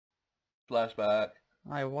Flashback.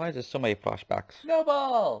 Why is there so many flashbacks?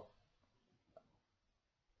 Snowball!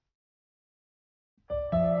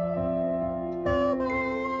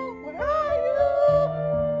 Snowball, where are you?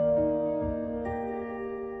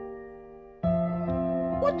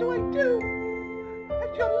 What do I do?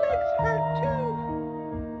 And your legs hurt too.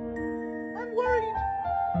 I'm worried.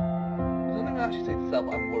 Does anyone actually say to self,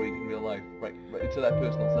 I'm worried in real life? Right, to their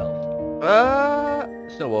personal self.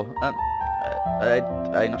 Snowball. I'm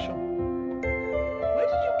not sure. Where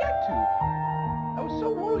did you get to? I was so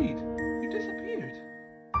worried. You disappeared.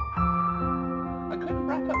 I couldn't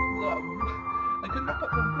wrap up the wound.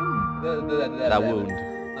 That wound.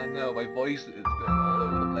 I know, my voice is going all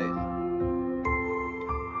over the place.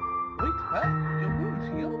 Wait, huh? Your wound's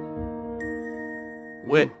healed?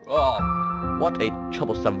 Wait. Ooh, oh, What a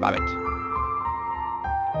troublesome rabbit.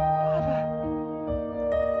 Father.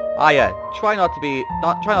 Try not to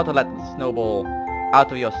let the snowball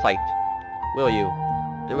out of your sight, will you?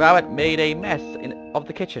 The rabbit made a mess of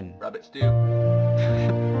the kitchen. Rabbits do.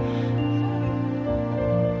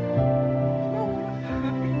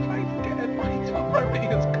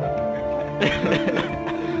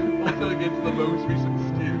 Also against the most recent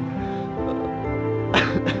stew.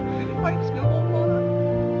 Did you fight Snowball for that?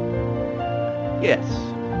 Yes,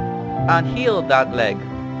 and healed that leg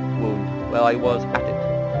wound while I was at it.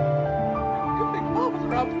 Good thing Paul was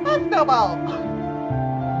around. Hi, Snowball!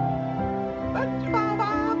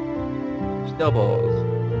 Snowballs,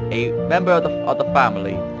 a member of the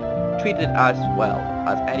family, treated as well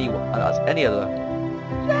as any other.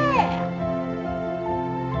 Yeah!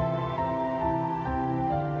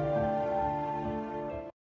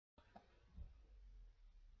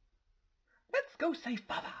 Let's go save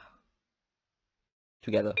Father.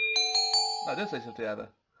 Together. I did say so together.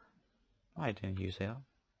 Why didn't you say that?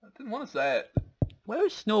 I didn't want to say it. Where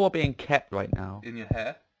is Snowball being kept right now? In your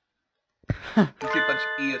hair. You see a bunch of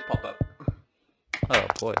ears pop up. Oh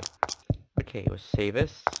boy. Okay, let's save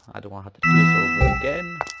this. I don't want to have to do this over again.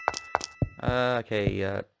 Okay,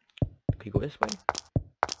 can we go this way?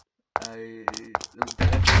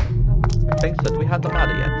 I think so. Do we have the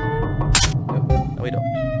ladder yet? Nope. No, we don't.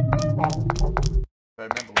 I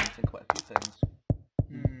remember when you think quite a few things.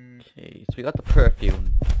 Okay, so we got the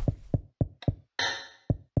perfume.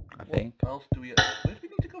 I think. What else do we... Where do we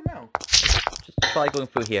need to go now? Just try going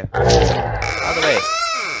through here. Out of the way.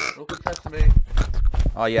 Open sesame.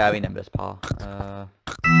 Oh yeah, I remember this part.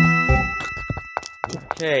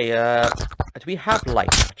 Okay, do we have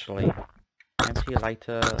light actually? Empty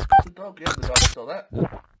lighter. The dog, yeah, the dog's still there.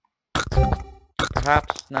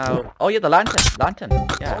 Perhaps now... Oh yeah, the lantern! Lantern!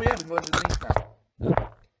 Yeah. Oh yeah, we can go underneath now.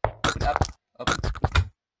 Open up. Open.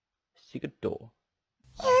 Secret door.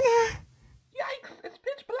 Yikes, it's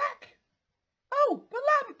pitch black. Oh, the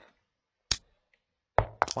lamp.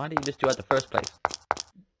 Why didn't you just do it in the first place?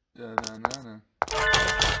 No.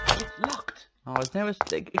 It's locked. Oh, it can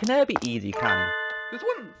never be easy, can it? There's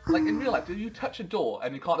one, like in real life, do you touch a door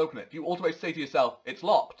and you can't open it? Do you automatically say to yourself, it's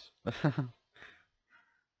locked?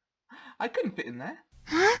 I couldn't fit in there.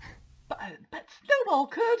 Huh? But Snowball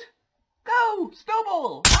could. Go,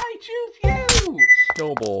 Snowball, I choose you.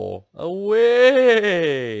 Snowball,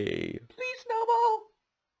 away! Please, Snowball.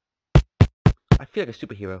 I feel like a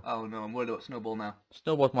superhero. Oh no, I'm worried about Snowball now.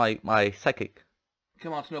 Snowball's my psychic.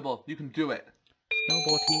 Come on, Snowball, you can do it.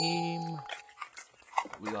 Snowball team.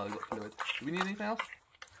 We got fluid. Do we need anything else?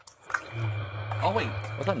 Oh wait.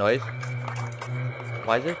 What's that noise?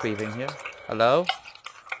 Why is it breathing here? Hello?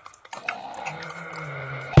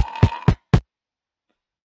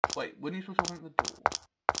 Wait, when are you supposed to open the door?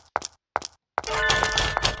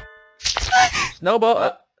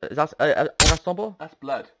 Snowball! Is that Snowball? That's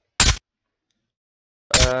blood.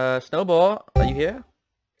 Snowball, are you here?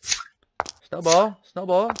 Snowball?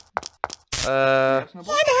 Snowball? Yeah,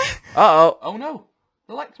 Snowball? Uh-oh! Oh no!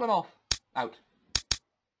 The lights went off. Out.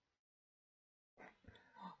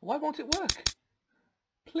 Why won't it work?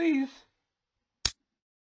 Please.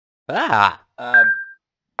 Ah!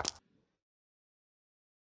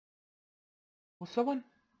 Was someone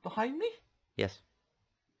behind me? Yes.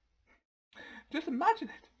 Just imagine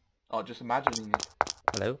it. Oh, just imagining it.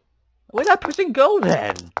 Hello? Where'd that person go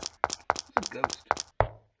then? It's a ghost.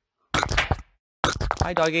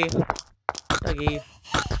 Hi, doggy. Doggy.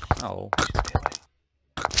 Oh.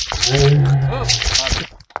 Oh,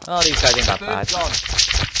 Oh, these guys ain't that bad. bird's gone.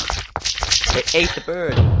 They ate the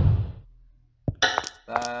bird.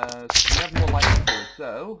 We have more lights to do,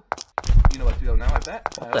 so you know where to go now, I bet.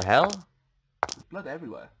 What the hell? There's blood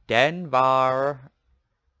everywhere. Denvar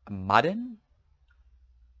Madden?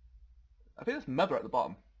 I think there's mother at the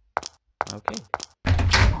bottom. Okay.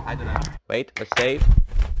 I don't know. Wait, let's save.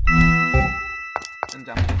 and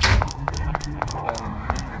damage.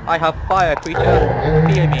 I have fire, creature.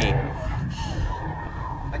 Fear me.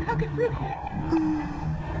 I can't get through here.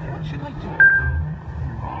 What should I do?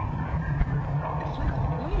 It's like a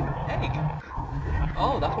flame egg.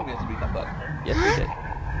 Oh, that's what we have to read that book. Yes, we did.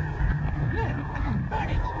 Yeah, I can burn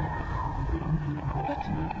it. But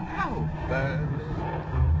how? Burn it.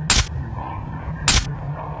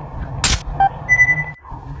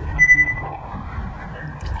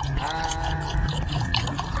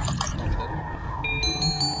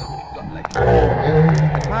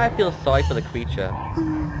 I kind of feel sorry for the creature.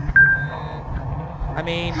 I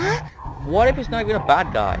mean, what if he's not even a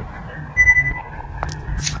bad guy?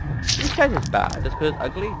 Who says it's bad just because it's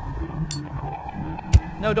ugly?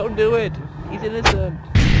 No, don't do it. He's innocent.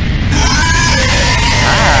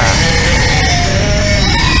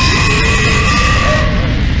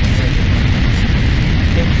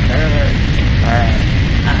 It hurts.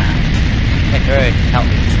 It hurts. Help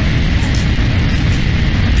me.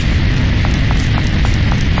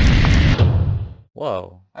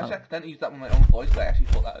 Whoa. I actually accidentally used that with my own voice, but I actually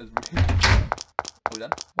thought that was really... Are we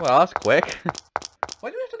done? Well, that's quick.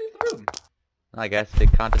 Why do we have to leave the room? I guess they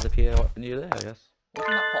can't disappear when you're there, I guess. What's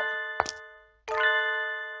in that pot?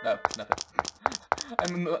 No, nothing.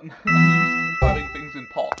 I'm not used to firing things in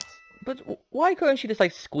pots. But why couldn't she just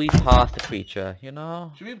like squeeze past the creature, you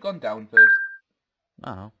know? Should we have gone down first? I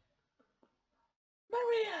don't know.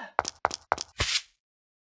 Maria!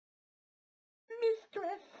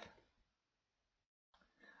 Mistress!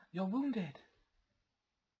 You're wounded.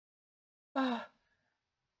 Ah,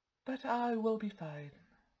 but I will be fine.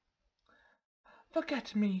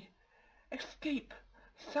 Forget me. Escape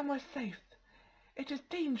somewhere safe. It is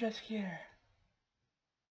dangerous here.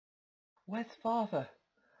 Where's father?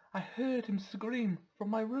 I heard him scream from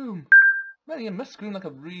my room. Man, he must scream like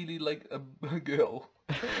a really, like, a girl.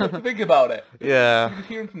 Think about it. Yeah. You could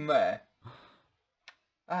hear him from there.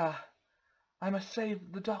 Ah, I must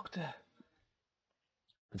save the doctor.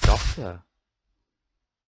 The doctor?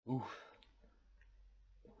 Oof.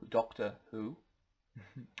 Doctor who?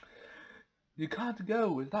 You can't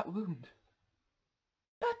go with that wound.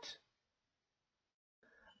 But...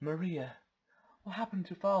 Maria, what happened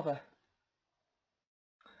to father?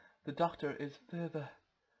 The doctor is further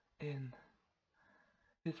in.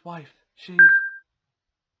 His wife, she...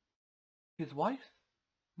 His wife?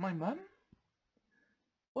 My mum?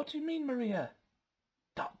 What do you mean, Maria?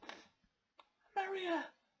 Dots. Maria!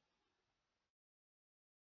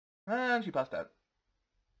 And she passed out.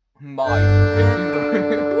 My. Oh,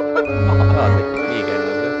 me again,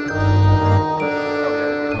 is it?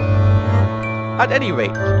 At any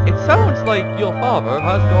rate, it sounds like your father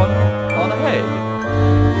has gone on ahead,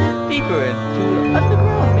 deeper into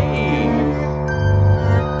underground maze.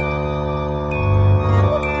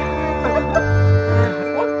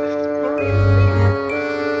 What's this Maria thing?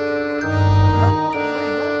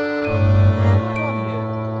 What's going on here?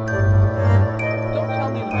 Don't tell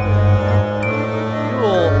me the truth.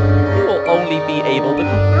 You will only be able to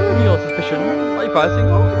confirm your suspicion by passing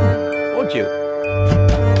on, won't you?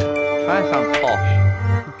 Try and sound posh.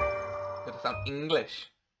 Gotta sound English.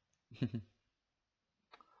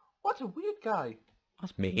 What a weird guy.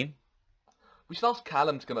 That's mean. We should ask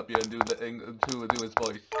Callum to come up here and do the to do his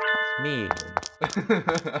voice. That's mean.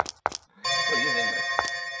 Well, he is English.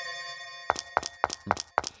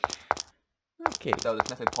 Okay. No, there's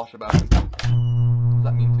nothing posh about him. What does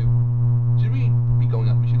that mean too? Should we be going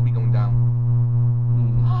up? We should be going down.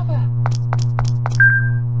 Father!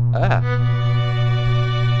 Ah.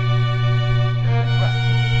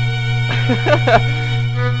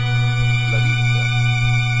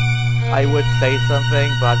 I would say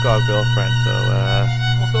something, but I've got a girlfriend, so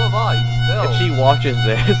Well, so have I, but still. if she watches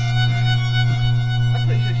this, I'm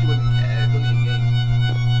pretty sure she wouldn't care. It's only a game.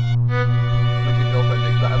 When your girlfriend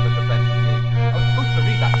makes that much offense to me. I was supposed to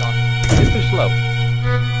read that, John. it's too slow.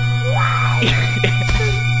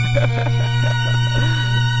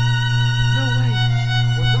 No way.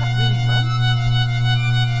 Was that really Mum?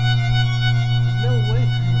 There's no way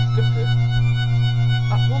he mistook her.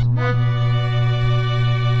 That was Mum.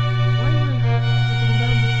 Why would even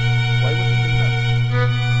Mum? Why would even Mum?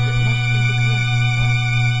 It must be the curse, right?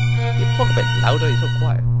 You talk a bit louder, you're so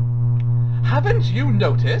quiet. Haven't you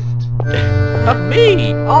noticed? Not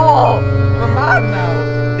me! Oh, I'm a man now.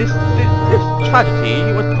 This tragedy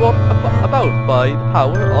was brought about by the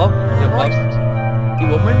power of Christ, the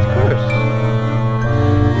woman's curse.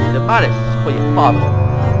 The malice for your father.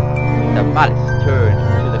 The malice turned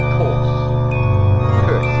to the curse,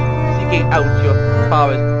 seeking out your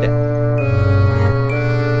father's death.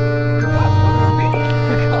 That wasn't me.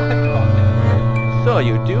 God. So So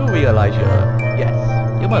you do realize yes,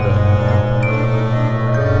 your mother.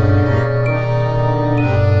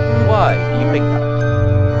 Why do you think that?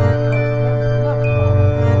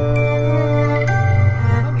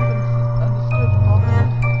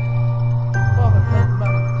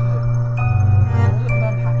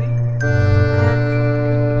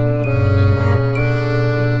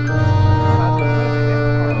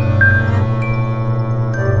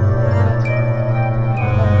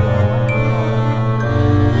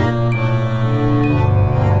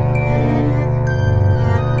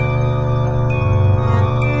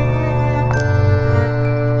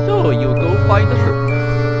 So you go find the truth.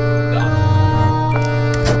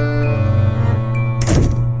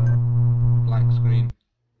 Blank screen.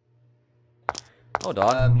 Hold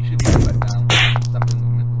on. You should be right down. Something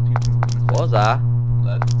What was that?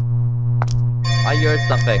 Lead. I heard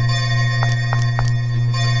something.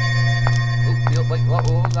 Oh, Neil, wait, what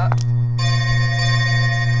was that?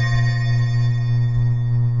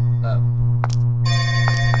 No.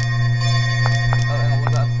 Oh, hang on, what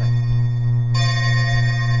was that thing?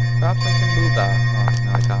 Perhaps I can move that. Oh,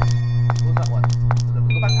 no I can't. What was that one?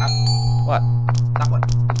 Go back up. What? That one.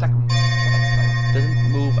 The second one.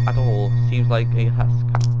 Doesn't move at all. Seems like a husk.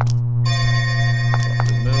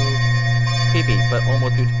 Doesn't move. Creepy, but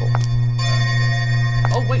almost beautiful.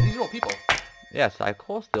 Oh wait, these are all people. Yes, of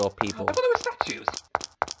course they're all people. I thought they were statues.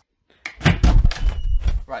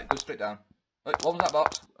 Right, go straight down. Wait, what was that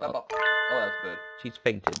box? That box. Oh, that's a bird. She's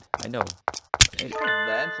fainted. I know. She's still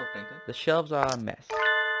there and still fainting. The shelves are a mess.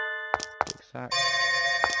 Exact.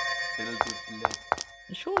 Filled with blood.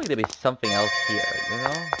 Surely there'll be something else here, you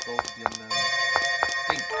know? Bolt of the unknown.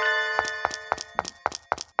 Think.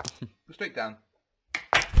 Go straight down.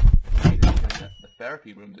 The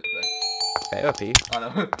therapy room, did it say? Therapy? Oh no,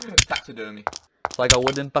 taxidermy. It's like a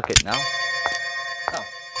wooden bucket now. Oh.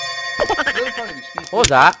 It'll probably be speed. What was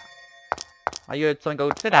that? I heard someone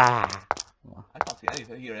go, ta-da! I can't see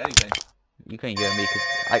anything, hear anything. You couldn't hear me because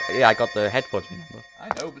I got the headphones, remember? I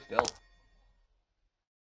know, but still.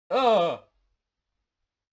 Ugh!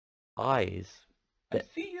 Eyes. I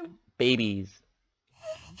see you. Babies.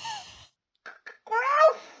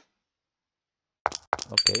 Gross!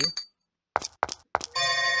 Okay.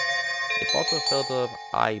 A bottle filled with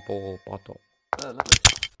eyeball bottle. Lovely.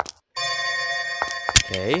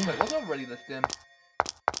 Okay. Wait, was already this dim?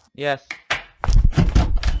 Yes.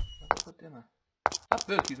 That's a dimmer. That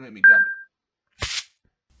bird keeps making me jump.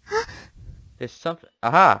 There's something.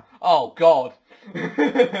 Aha! Oh god!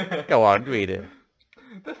 Go on, read it.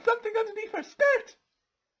 There's something underneath her skirt!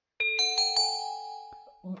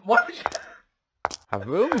 What was she... A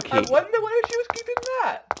room key. I wonder where she was keeping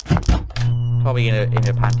that! Probably in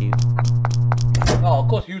her panties. Oh, of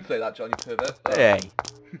course you'd say that, John, you pervert. Hey.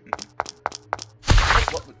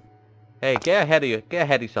 What? Hey, get ahead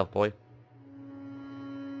of yourself, boy.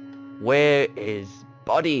 Where is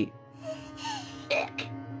Buddy? Eek.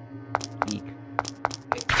 Eek.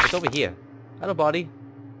 It's over here. Hello, Buddy.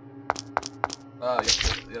 Oh,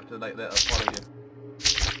 you have to like let her follow you.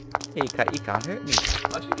 Hey, you can't hurt me.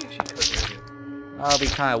 Imagine if she could hurt you. That'll be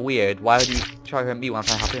kind of weird. Why would you try to hurt me when I'm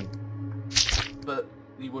trying to help him? But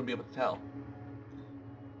you wouldn't be able to tell.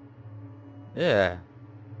 Yeah.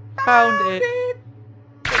 Found it.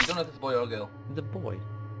 But you don't know if it's a boy or a girl. It's a boy.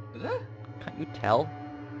 Is it? Can't you tell?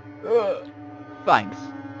 Ugh. Thanks,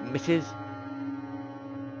 Mrs.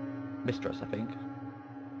 Mistress, I think.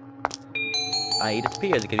 And he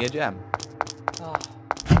disappears to give you a gem. Oh.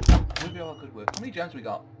 We'll be all good work. How many gems we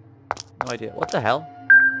got? No idea. What the hell?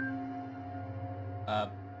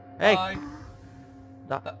 Hey! Hi.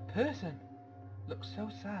 That... That person looks so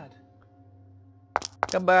sad.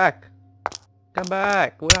 Come back! Come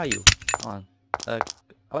back! Where are you? Hold on. Oh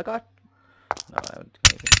my god! No, I don't do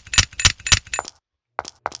anything.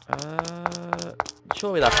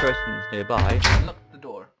 Surely that person's nearby. Lock the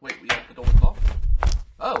door. Wait, we have the door locked?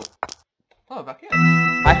 Oh. Oh, back here.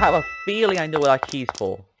 I have a feeling I know what that key's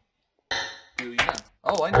for. Do you know?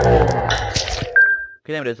 Oh, I know.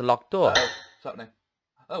 Okay, then there's a locked door. Uh-oh. What's happening?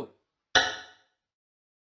 Oh.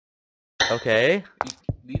 Okay. He's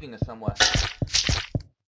leading us somewhere.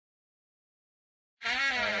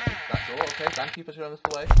 That door, okay, thank you for showing us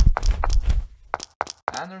the way.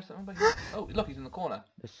 And there's something back here. Oh, look, he's in the corner.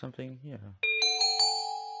 There's something here.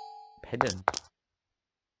 Pendant.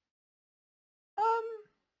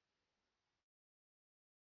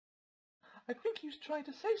 I think he was trying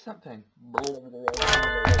to say something. Well,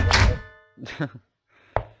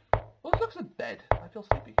 it looks a bed. I feel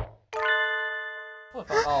sleepy. Oh,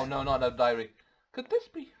 oh no, not a diary. Could this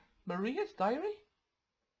be Maria's diary?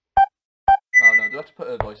 Oh no, do I have to put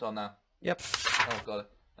her voice on now? Yep. Oh, got it.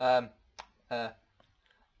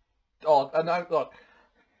 Oh, and I thought,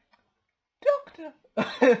 Doctor.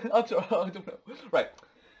 I don't know. Right.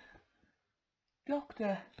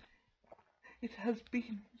 Doctor, it has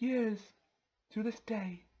been years to this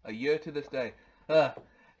day. A year to this day.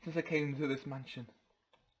 Since I came to this mansion.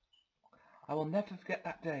 I will never forget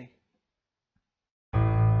that day. Oh,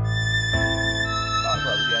 that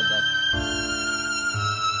was the end then.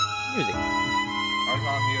 Music. I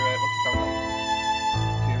can't hear it. What's it sound like?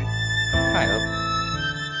 Siri? Kind of.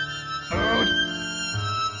 Food!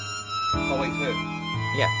 Oh wait, her.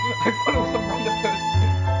 Yeah. I thought it was some random person.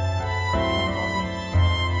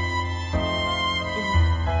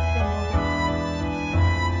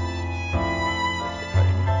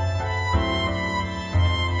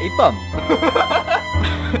 A bum.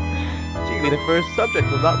 She can be the first subject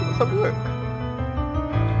of that some work.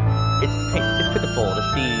 It's pitiful to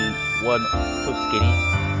see one so skinny.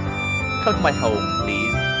 Come to my home,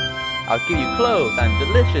 please. I'll give you clothes and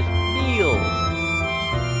delicious meals.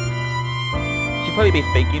 She'd probably be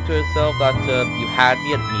thinking to herself that you had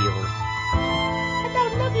me at meals. And I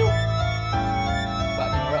love you.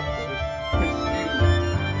 Batching her up for her stew.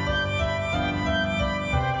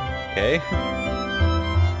 Okay.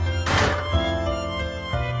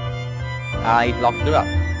 I locked her up.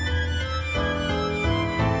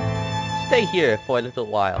 Stay here for a little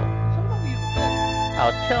while. Somebody even said,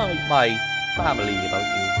 I'll tell my family about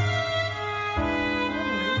you.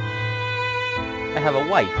 I have a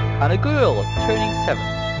wife and a girl turning 7.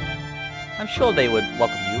 I'm sure they would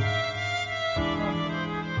welcome you.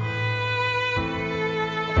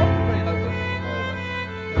 I'm not very loud this at the moment.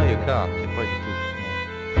 No, you can't. Your voice is too small.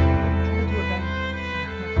 I'm trying to do a day.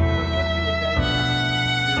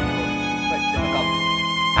 Like, difficult.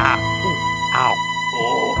 Ah! Ooh! Ow!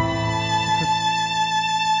 Oh!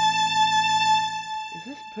 Is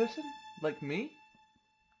this person like me?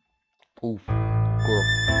 Oof. Girl.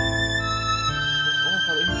 With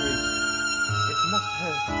awful injuries. It must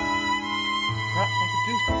hurt. Perhaps I could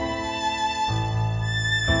do something.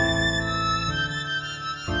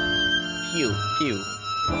 Phew. Phew.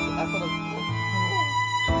 I thought I don't know.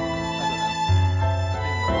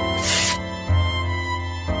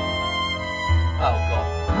 Oh god.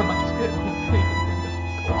 I'm just getting one thing in the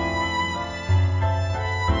clock.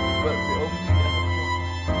 But the only other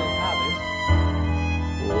clock I have is...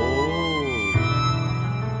 Oh.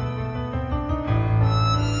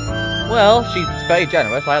 Well, she's very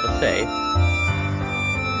generous, I have to say.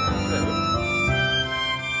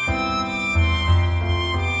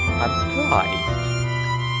 I'm surprised.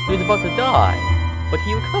 He was about to die, but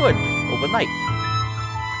he recovered overnight.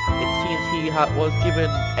 It seems he was given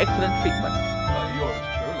excellent treatment. Yours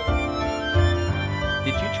truly.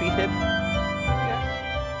 Did you treat him? Yes.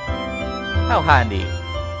 How handy.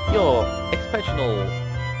 You're exceptional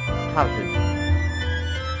talented.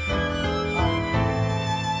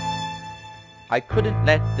 I couldn't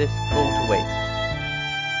let this go to waste.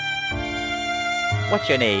 What's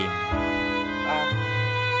your name?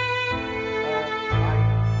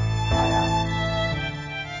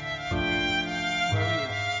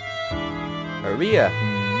 Maria.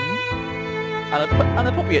 An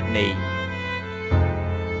appropriate name.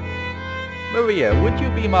 Maria, would you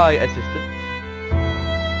be my assistant?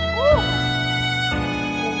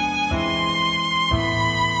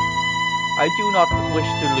 I do not wish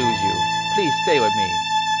to lose you. Please stay with me.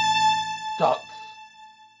 Dots.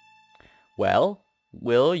 Well,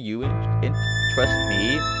 will you entrust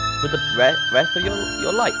me with the rest of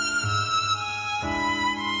your life?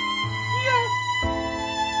 Yes.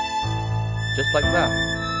 Just like that.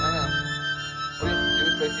 I know. All you have to do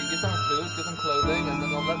is basically give them food, give them clothing, and then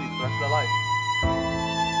they'll love you for the rest of their life.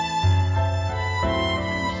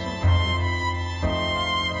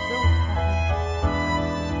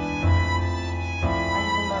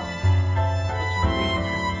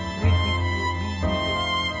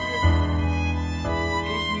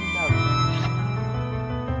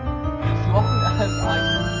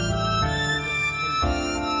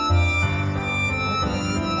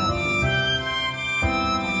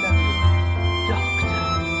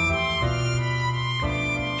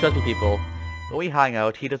 Trust me, people. When we hang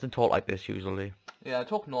out, he doesn't talk like this usually. Yeah, I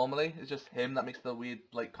talk normally. It's just him that makes the weird,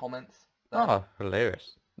 like, comments. Oh,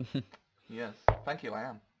 hilarious. Yes, thank you, I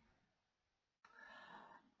am.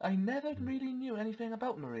 I never really knew anything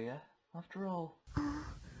about Maria, after all.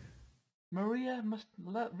 Maria must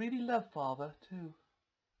really love Father, too.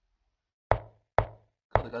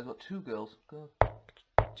 God, the guy's got 2 girls. God.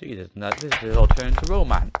 Jesus, now this is all turned into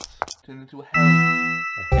romance. Turned into a harem.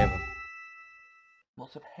 A harem.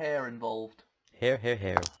 Lots of hair involved. Hair.